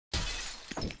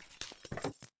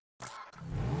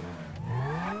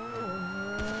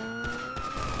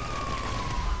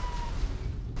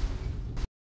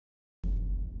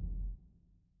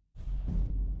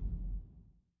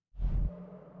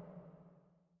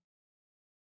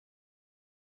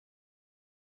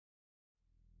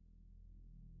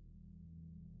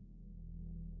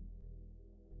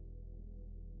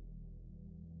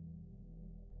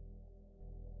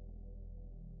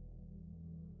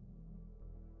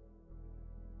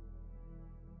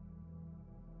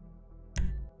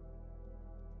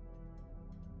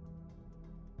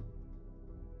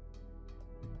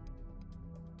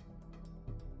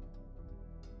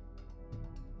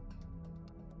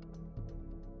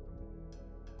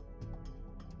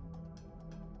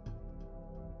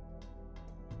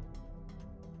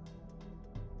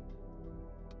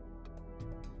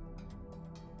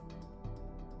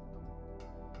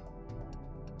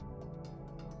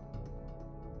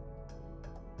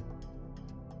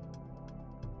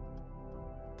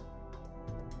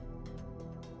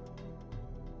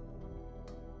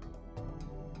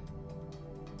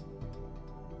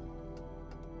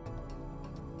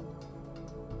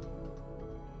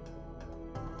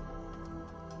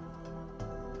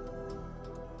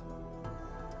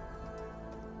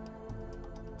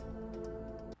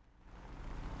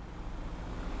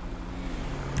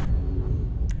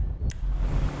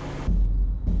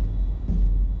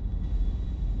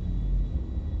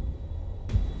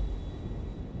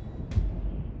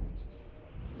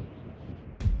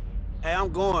Hey,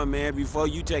 I'm going, man, before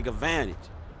you take advantage.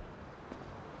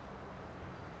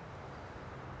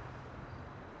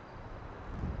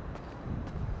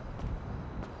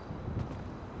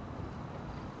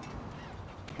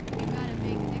 You got a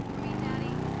big dick for me,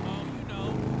 Daddy? Oh, you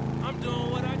know, I'm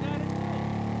doing what I gotta do.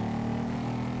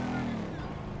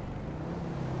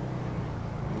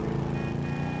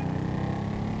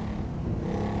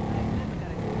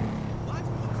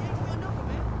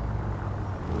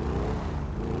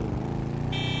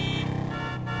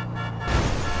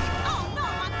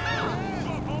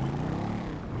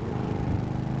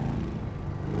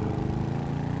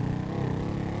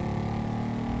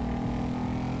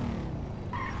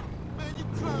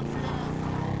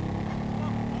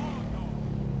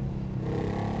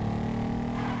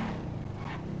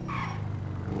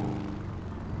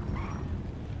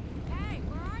 Hey,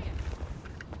 where are you?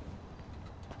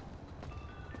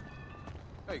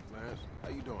 Hey, Clarence. How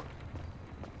you doing?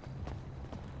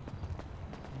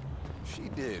 She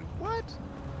did what?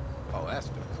 Oh, that's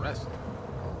depressing.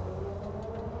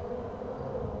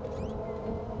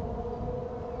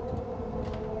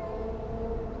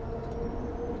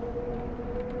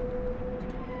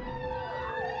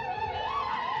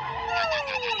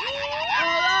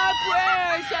 Our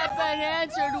prayers have been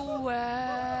answered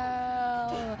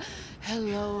well.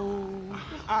 Hello.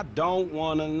 I don't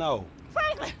wanna know.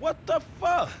 Franklin! What the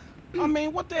fuck? I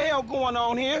mean, what the hell going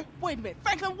on here? Wait a minute.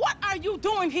 Franklin, what are you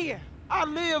doing here? I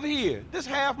live here. This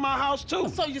half my house, too.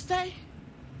 So you say?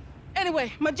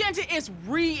 Anyway, Magenta is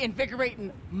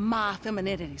reinvigorating my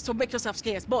femininity. So make yourself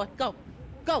scarce. Boy, go.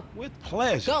 Go. With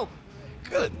pleasure. Go.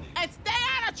 Goodness. And stay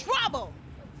out of trouble.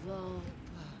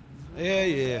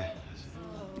 Yeah.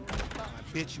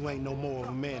 I bet you ain't no more of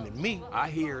a man than me. I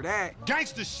hear that.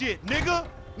 Gangster shit, nigga.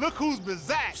 Look who's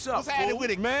bizarre. What's up, What's happening fool?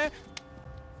 with it, man?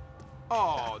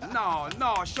 Oh,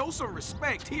 no. Show some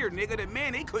respect here, nigga. The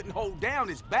man, they couldn't hold down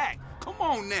his back. Come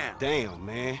on now. Damn,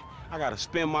 man. I gotta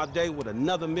spend my day with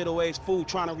another middle-aged fool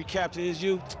trying to recapture his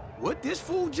youth. What this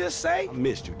fool just say? I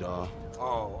missed you, dawg.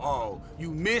 Oh,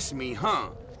 you miss me, huh?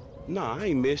 Nah, I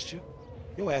ain't missed you.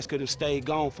 Your ass could have stayed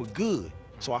gone for good.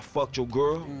 So I fucked your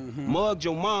girl, mugged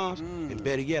your moms, and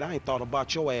better yet, I ain't thought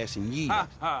about your ass in years. Ha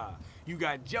ha. You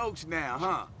got jokes now,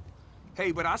 huh?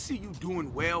 Hey, but I see you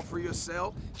doing well for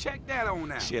yourself. Check that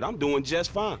on out. Shit, I'm doing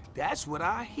just fine. That's what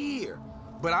I hear.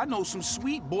 But I know some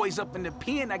sweet boys up in the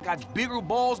pen that got bigger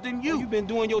balls than you. You been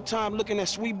doing your time looking at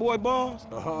sweet boy balls?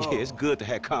 Oh. Yeah, it's good to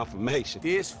have confirmation.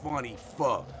 This funny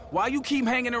fuck. Why you keep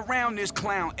hanging around this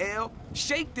clown, L?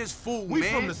 Shake this fool, We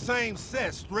man. from the same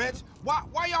set, Stretch. Why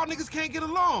y'all niggas can't get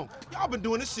along? Y'all been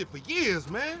doing this shit for years,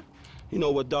 man. You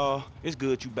know what, dawg? It's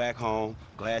good you back home.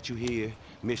 Glad you here.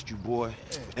 Missed you, boy.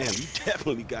 Damn, you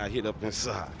definitely got hit up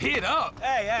inside. Hit up.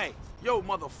 Hey. Yo,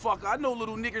 motherfucker, I know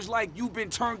little niggas like you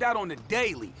been turned out on the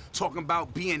daily. Talking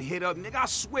about being hit up, nigga, I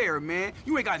swear, man.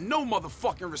 You ain't got no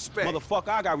motherfucking respect. Motherfucker,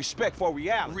 I got respect for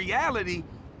reality. Reality?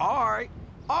 All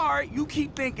right, you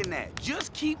keep thinking that.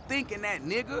 Just keep thinking that,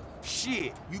 nigga.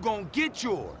 Shit, you gonna get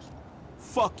yours.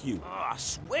 Fuck you. I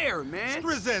swear, man.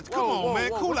 Strizzettes, come Whoa, on,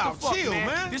 man. whoa, Cool what the out. fuck, Chill,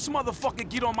 man. This motherfucker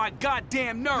get on my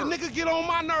goddamn The nerves. nigga get on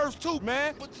my nerves too,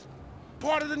 man. What's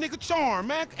part of the nigga charm,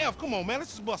 man? F, come on, man.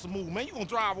 Let's just bust a move, man. You gonna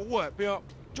drive or what, pimp?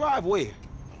 Drive where?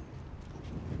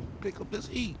 Pick up this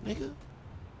heat, nigga.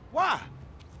 Why?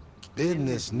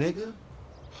 Business, nigga.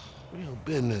 Real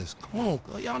business. Come on,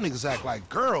 girl. Y'all niggas act like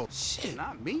girls. Shit.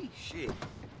 Not me, shit.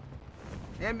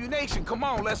 Ammunition, come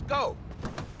on, let's go.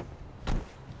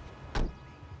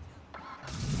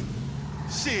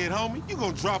 Shit, homie. You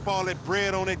gonna drop all that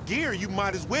bread on that gear, you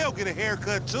might as well get a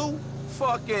haircut, too.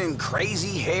 Fucking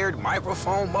crazy-haired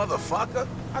microphone motherfucker.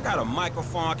 I got a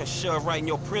microphone I can shove right in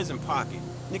your prison pocket.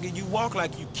 Nigga, you walk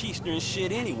like you keister and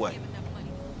shit anyway.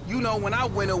 You know, when I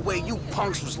went away, you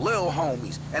punks was little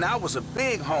homies, and I was a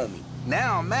big homie.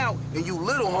 Now I'm out, and you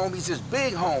little homies is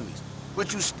big homies.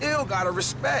 But you still gotta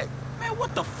respect. Man,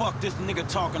 what the fuck this nigga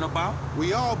talking about?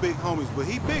 We all big homies, but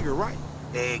he bigger, right?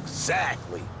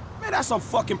 Exactly. Man, that's some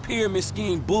fucking pyramid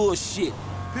scheme bullshit.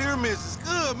 Pyramids is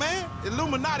good, man.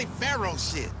 Illuminati pharaoh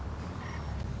shit.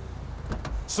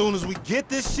 Soon as we get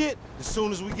this shit, as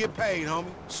soon as we get paid,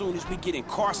 homie. Soon as we get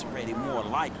incarcerated, more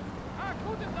likely.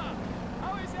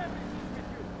 How is everything with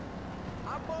you?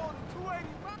 I'm on the 280.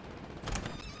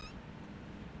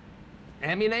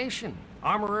 Ammunition.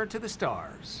 Armorer to the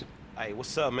stars. Hey,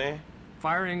 what's up, man?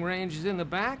 Firing range is in the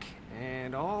back,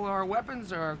 and all our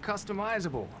weapons are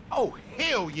customizable. Oh,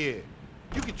 hell yeah.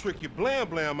 You can trick your blam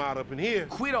blam out up in here.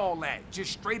 Quit all that.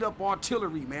 Just straight up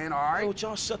artillery, man, all Hey, right? would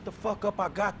y'all shut the fuck up? I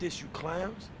got this, you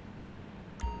clowns.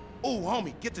 Ooh,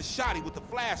 homie, get the shotty with the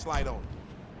flashlight on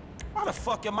it. Why the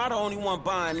fuck am I the only one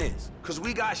buying this? Cause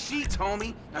we got sheets,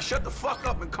 homie. Now shut the fuck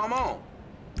up and come on.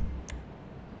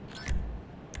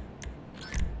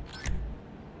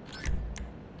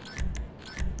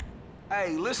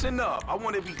 Hey, listen up. I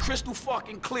want to be crystal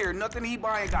fucking clear. Nothing he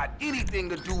buying got anything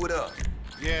to do with us.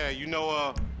 Yeah, you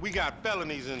know, we got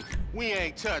felonies and we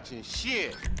ain't touching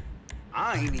shit.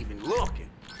 I ain't even looking.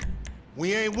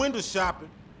 We ain't window shopping.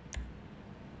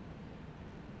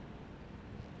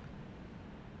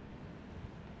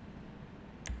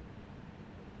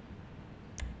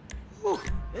 Whew,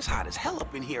 it's hot as hell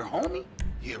up in here, homie.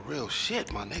 Yeah, real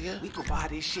shit, my nigga. We could buy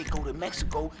this shit, go to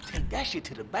Mexico, take that shit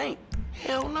to the bank.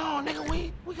 Hell no,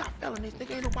 nigga. We got felonies,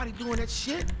 nigga. Ain't nobody doing that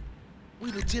shit.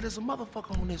 We legit as a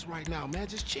motherfucker on this right now, man.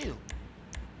 Just chill.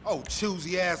 Oh,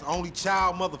 choosy ass only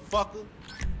child motherfucker.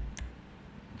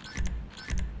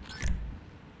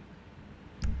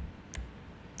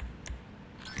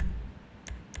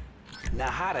 Now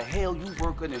how the hell you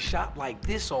work in a shop like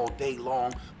this all day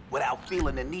long without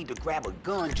feeling the need to grab a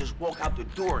gun, just walk out the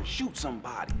door and shoot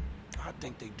somebody? I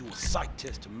think they do a psych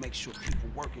test to make sure people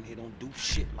working here don't do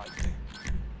shit like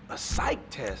that. A psych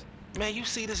test? Man, you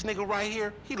see this nigga right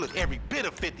here? He look every bit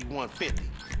of 5150.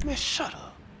 Man, shut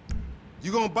up.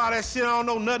 You gonna buy that shit I don't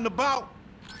know nothing about?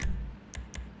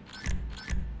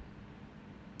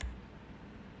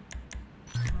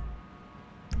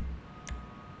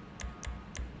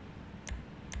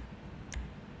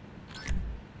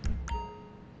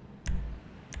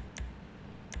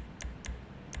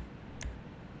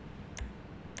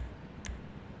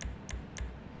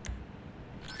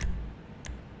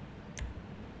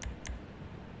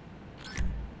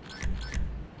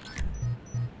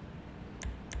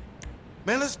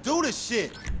 Man, let's do this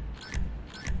shit.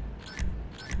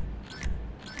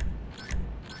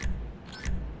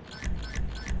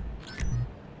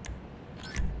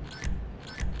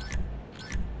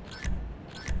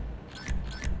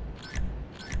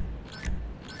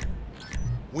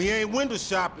 We ain't window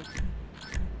shopping.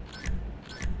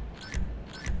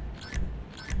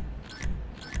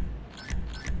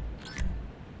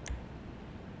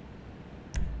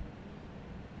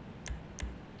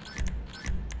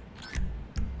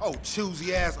 Oh,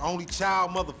 choosy ass only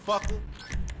child motherfucker.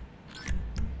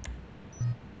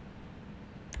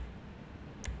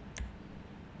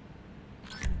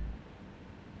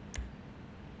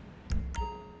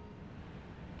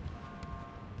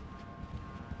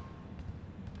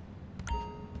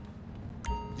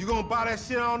 You gonna buy that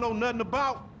shit I don't know nothing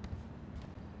about?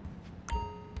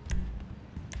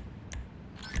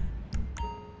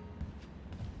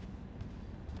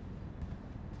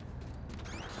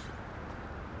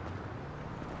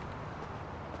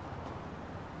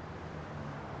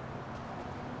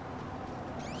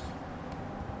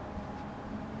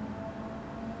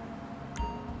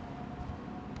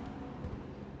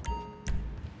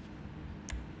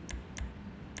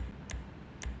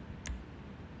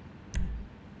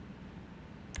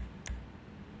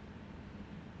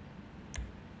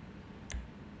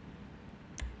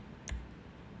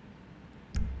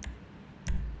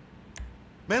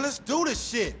 Man, let's do this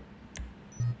shit.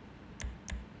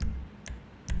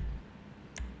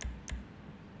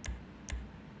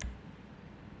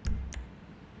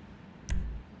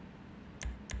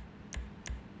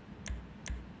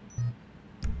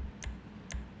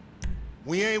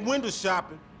 We ain't window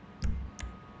shopping.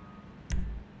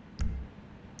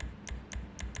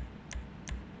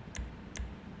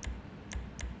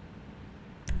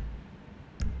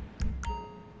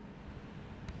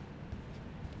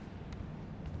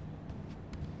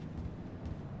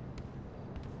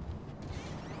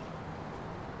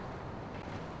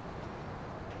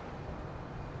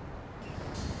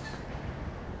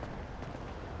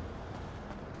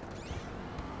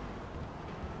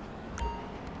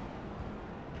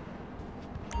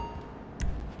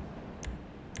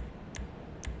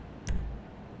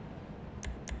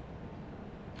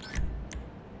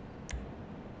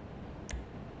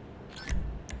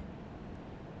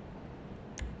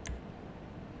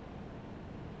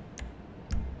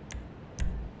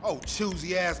 Oh,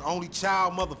 choosy ass only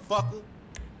child motherfucker.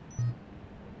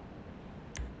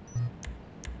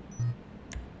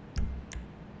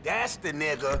 That's the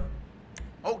nigga.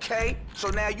 Okay, so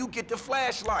now you get the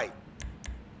flashlight.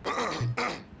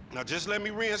 Now just let me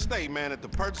reinstate, man, that the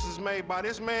purchases made by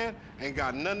this man ain't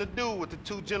got nothing to do with the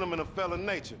two gentlemen of felon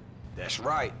nature. That's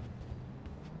right.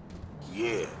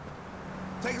 Yeah.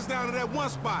 Take us down to that one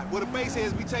spot where the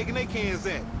baseheads be taking their cans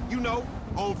at. You know,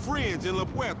 on Fringe in La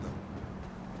Puerta.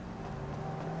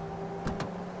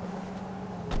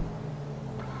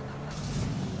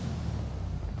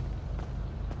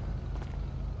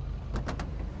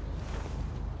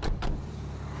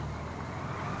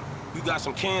 You got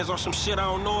some cans or some shit I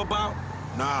don't know about?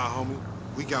 Nah, homie.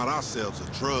 We got ourselves a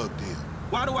drug deal.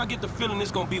 Why do I get the feeling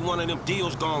this gonna be one of them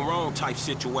deals gone wrong type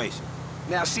situations?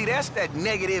 Now, see, that's that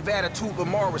negative attitude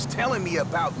Lamar was telling me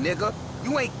about, nigga.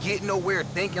 You ain't getting nowhere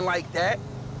thinking like that.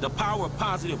 The power of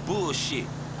positive bullshit.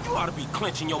 You ought to be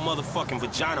clenching your motherfucking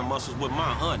vagina muscles with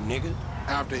my aunt, nigga.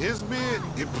 After his bid,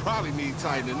 it probably needs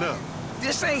tightening up.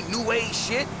 This ain't new age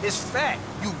shit. It's fact.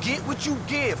 You get what you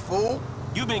give, fool.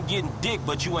 You been getting dick,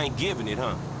 but you ain't giving it,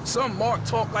 huh? Some Mark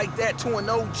talk like that to an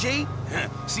OG?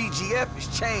 CGF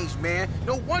has changed, man.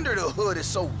 No wonder the hood is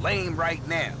so lame right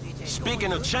now.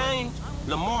 Speaking of change,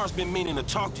 Lamar's been meaning to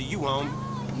talk to you, homie.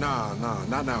 Nah,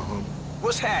 not now, homie.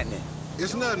 What's happening?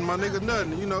 It's nothing, my nigga,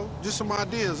 nothing, you know. Just some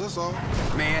ideas, that's all.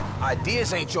 Man,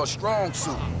 ideas ain't your strong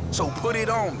suit, so put it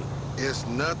on me. It's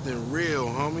nothing real,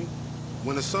 homie.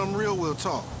 When it's something real, we'll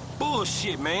talk.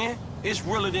 Bullshit, man. It's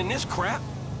realer than this crap.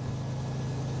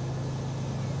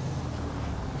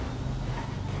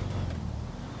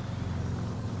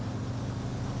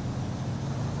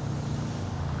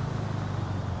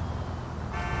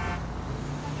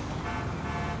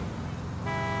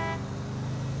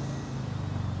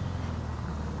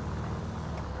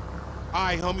 All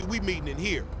right, homie, we meeting in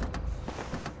here.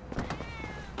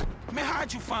 Man,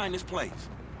 how'd you find this place?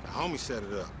 The homie set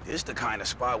it up. It's the kind of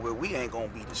spot where we ain't gonna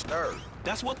be disturbed.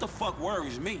 That's what the fuck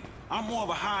worries me. I'm more of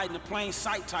a hide in the plain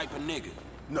sight type of nigga.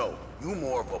 No, you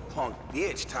more of a punk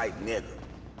bitch type nigga.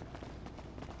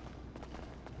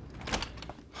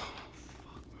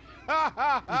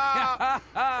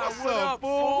 What's up,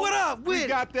 fool? What up with We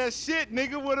got that shit,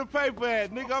 nigga, with a paper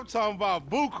at. Nigga, I'm talking about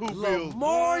buku bills.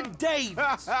 Lamar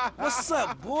Davis. What's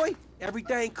up, boy?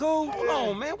 Everything cool? Hold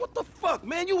on, man. What the fuck,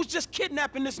 man? You was just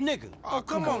kidnapping this nigga. Oh,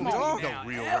 come on, dog. Don't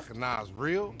real recognize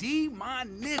real. D, my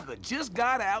nigga, just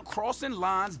got out crossing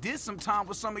lines, did some time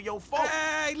with some of your folks.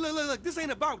 Hey, look, this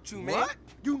ain't about you, man. What?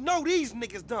 You know these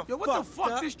niggas done Yo, what the fucked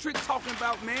fuck up. this trick talking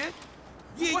about, man?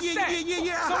 Yeah, What's yeah, that?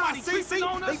 yeah. Somebody See, creeping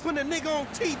on they us? putting a nigga on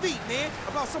TV, man,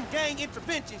 about some gang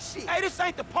intervention shit. Hey, this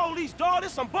ain't the police, dog.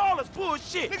 This some ballers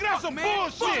bullshit. Nigga, that's some man.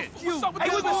 bullshit. Fuck you. What's up with Hey,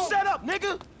 this we been bull- set up,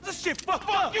 nigga. This shit fucked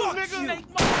up. you, nigga. Snake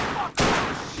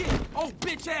motherfucker. Shit. Oh,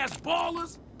 bitch-ass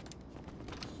ballers.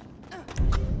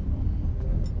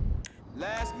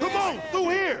 Last Come on, through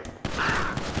here.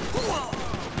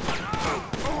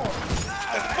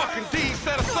 That fucking D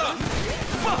set us up.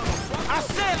 Fuck. I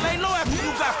said lay low after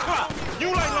you got caught. You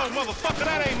lay low, motherfucker.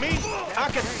 That ain't me. I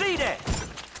can see that.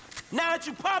 Now that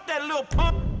you popped that little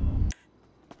pump,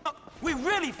 we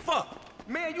really fucked.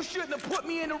 Man, you shouldn't have put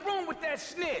me in the room with that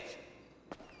snitch.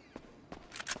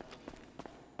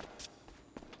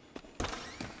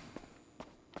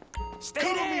 Stay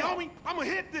Come on me, there. homie. I'ma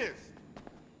hit this.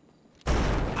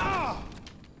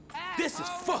 This is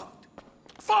fucked.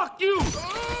 Fuck you.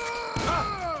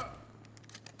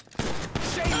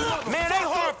 Man, they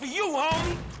hard for you,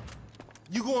 homie.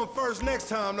 You going first next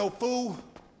time, no fool.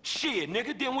 Shit,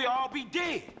 nigga, then we all be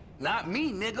dead. Not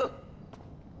me, nigga.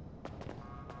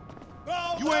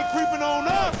 You ain't creeping on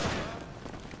us.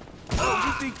 Oh,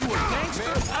 you think you a gangster?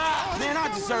 Man,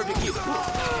 I deserve to get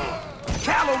put.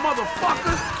 Callow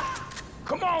motherfucker.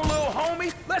 Come on, little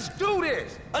homie. Let's do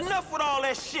this. Enough with all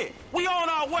that shit. We on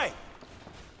our way.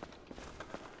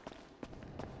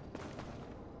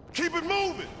 Keep it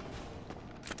moving.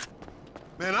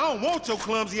 Man, I don't want your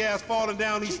clumsy ass falling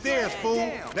down these stairs, fool.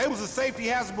 down. They was a safety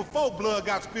hazard before blood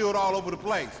got spilled all over the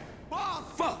place.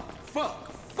 Fuck.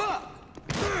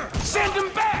 Send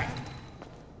him back.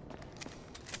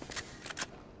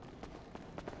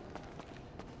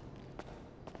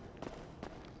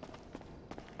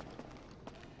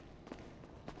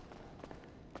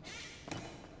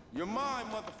 You're mine,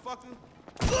 motherfucker.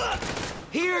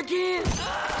 Here again?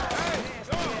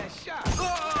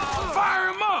 Fire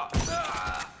him up.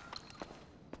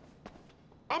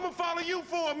 I'ma follow you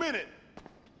for a minute.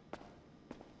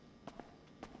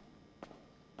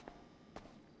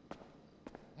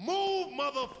 Move,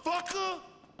 motherfucker!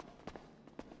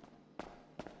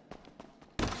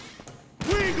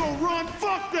 We ain't gonna run,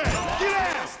 fuck that! Get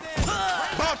out!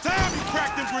 About time you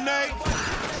cracked them grenades!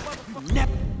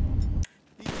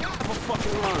 Never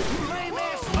fucking learn.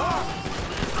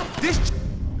 This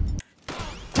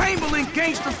Chamberlain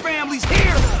gangster family's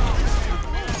here.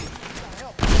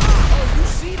 Oh, you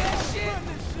see that shit?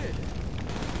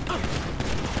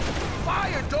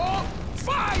 Fire, dog!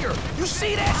 Fire! You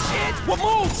see that shit? Well,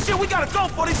 move, shit. We gotta go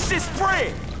for this shit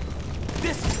spread.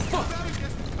 This is fuck.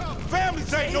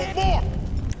 Families ain't no more!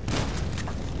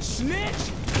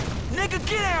 Snitch? Nigga,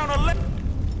 get down or let.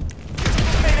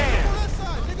 Lay down.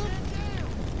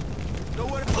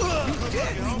 You dead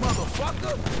Deadly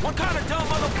motherfucker. What kind of dumb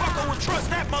motherfucker would trust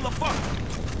that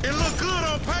motherfucker? It look good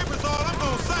on paper, is all I'm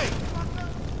gonna say.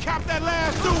 Cap that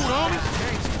last dude, homie.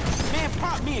 Man,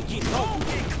 pop me and get low.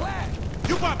 Get clapped.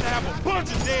 You about to have a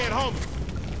bunch of dead homies.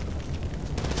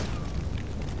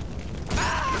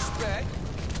 Respect.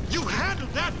 You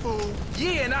handled that fool.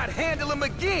 Yeah, and I'd handle him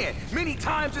again. Many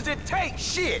times as it takes,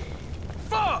 shit.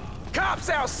 Fuck! Cops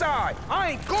outside.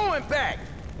 I ain't going back.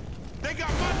 They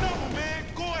got my number, man.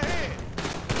 Go ahead.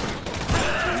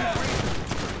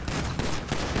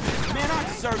 Man, I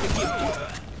deserve to get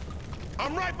whooped.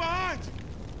 I'm right behind you.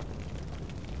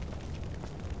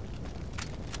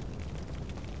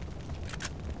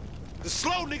 The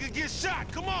slow nigga gets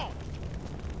shot. Come on.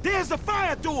 There's the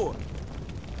fire door.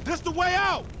 This the way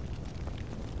out.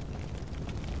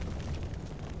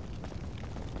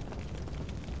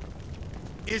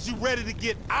 Is you ready to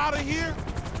get out of here?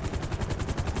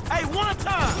 Hey, one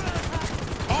time.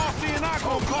 RC and I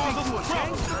gonna cause us some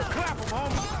trouble. Clap them,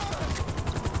 homie.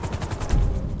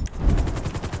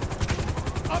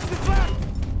 Up the clap.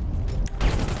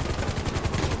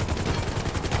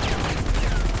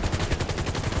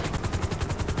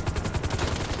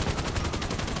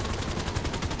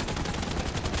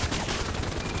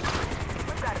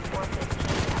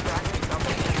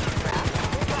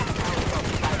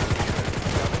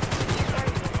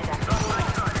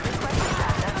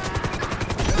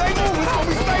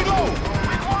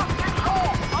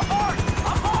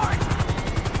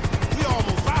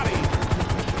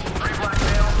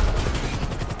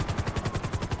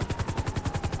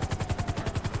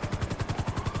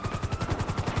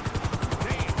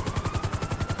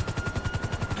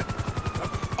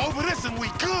 Over this and we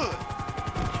good.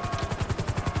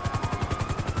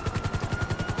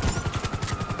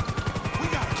 We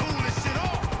gotta cool this shit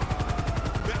off.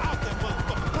 We're out that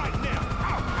motherfucker right now.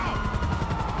 Out, out.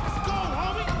 Let's go,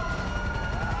 homie.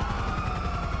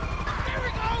 Here we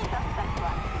go.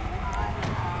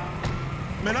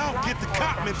 Man, I don't get the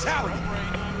cop mentality.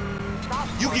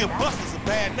 You give busters a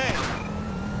bad name.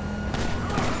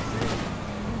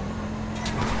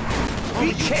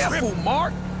 Be careful,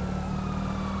 Mark.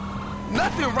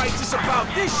 Nothing righteous about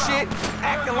this shit,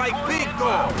 acting like big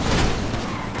dogs.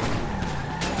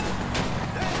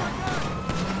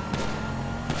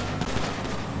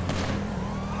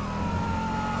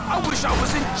 I wish I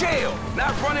was in jail,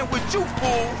 not running with you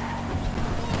fools.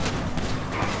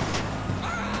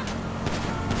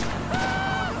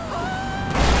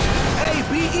 Hey,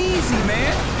 be easy,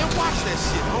 man. And watch that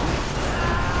shit, homie.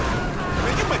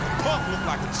 Man, you make the punk look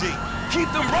like a G.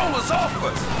 Keep them rollers off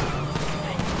us.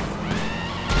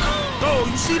 Oh,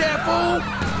 you see that fool?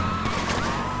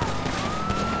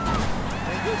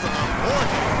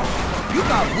 You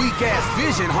got weak-ass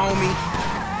vision, homie.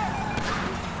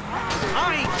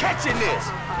 I ain't catching this.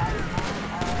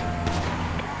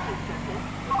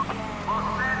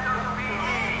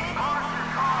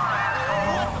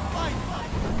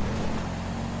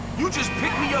 You just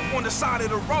picked me up on the side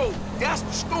of the road. That's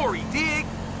the story, dig?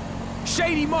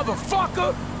 Shady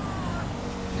motherfucker.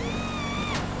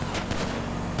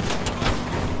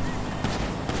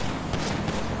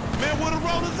 Man, where the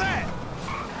rollers at?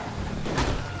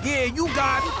 Yeah, you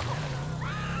got it.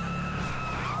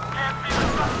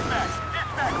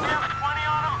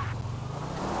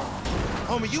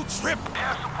 Homie, you tripping.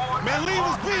 Man, leave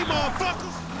us be,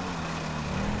 motherfuckers.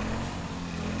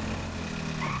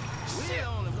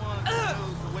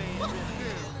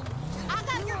 I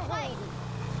got your plate.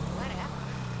 What happened?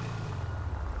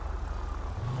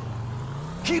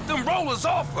 Keep them rollers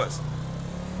off us.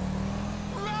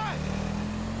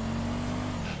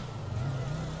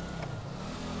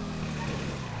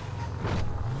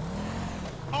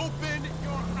 Open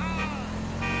your eyes.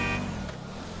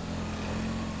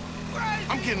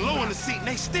 I'm getting low in the seat and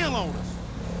they still on us.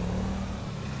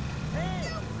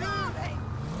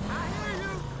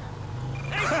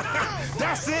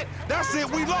 That's it. That's it.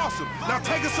 We lost him. Now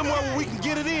take us somewhere where we can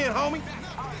get it in, homie.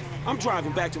 I'm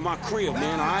driving back to my crib,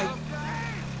 man, all right?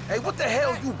 Hey, what the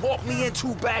hell you walked me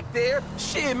into back there?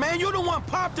 Shit, man, you the one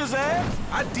popped his ass.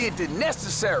 I did the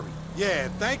necessary. Yeah,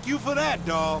 thank you for that,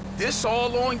 dawg. This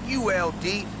all on you,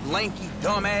 LD, lanky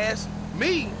dumbass.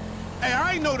 Me? Hey,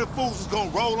 I ain't know the fools was gonna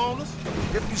roll on us.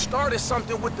 If you started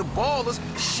something with the ballers,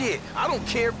 shit, I don't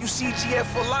care if you CGF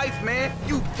for life, man.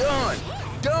 You done.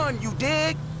 Done, you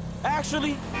dig?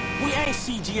 Actually, we ain't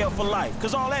CGL for life,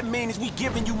 cause all that means is we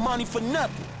giving you money for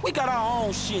nothing. We got our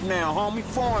own shit now, homie,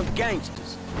 foreign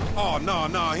gangsters. Oh, no,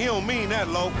 he don't mean that,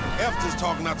 Lo. F just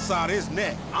talking out the side of his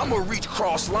neck. I'ma reach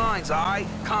cross lines, alright?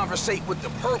 Conversate with the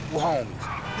purple homies.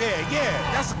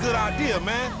 Yeah, that's a good idea,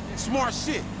 man. Smart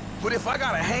shit. But if I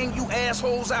gotta hang you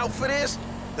assholes out for this,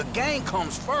 the gang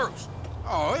comes first.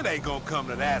 Oh, it ain't gonna come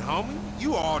to that, homie.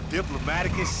 You all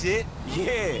diplomatic and shit.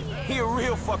 Yeah, he a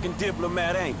real fucking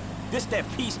diplomat, ain't he? This that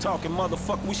peace-talking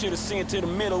motherfucker we should have sent to the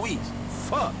Middle East.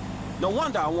 Fuck. No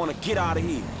wonder I want to get out of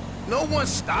here. No one's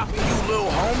stopping you, little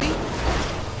homie.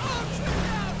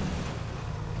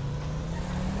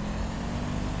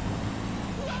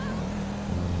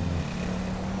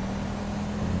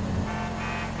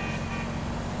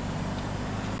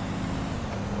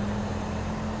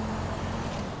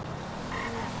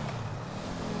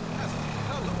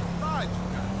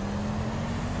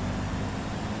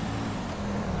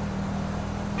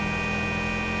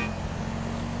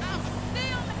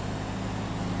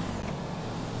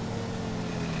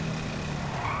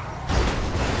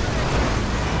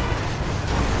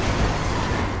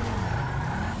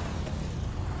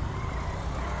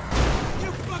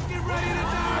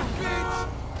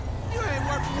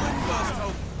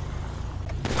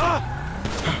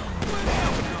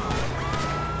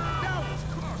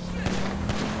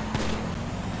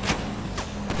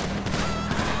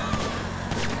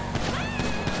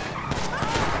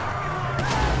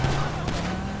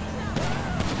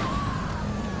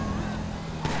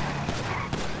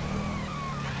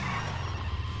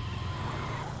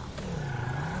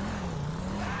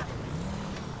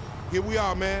 Here we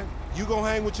are, man. You gonna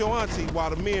hang with your auntie while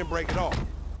the men break it off.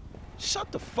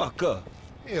 Shut the fuck up.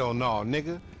 Hell no,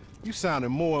 nigga. You sounding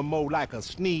more and more like a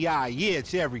snee-eye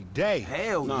itch every day.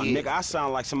 Hell Nah, yeah. nigga, I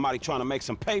sound like somebody trying to make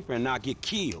some paper and not get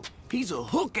killed. He's a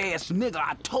hook-ass nigga,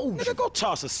 I told you. Nigga, go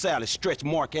toss a salad, stretch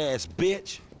mark ass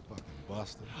bitch. Fucking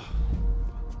buster.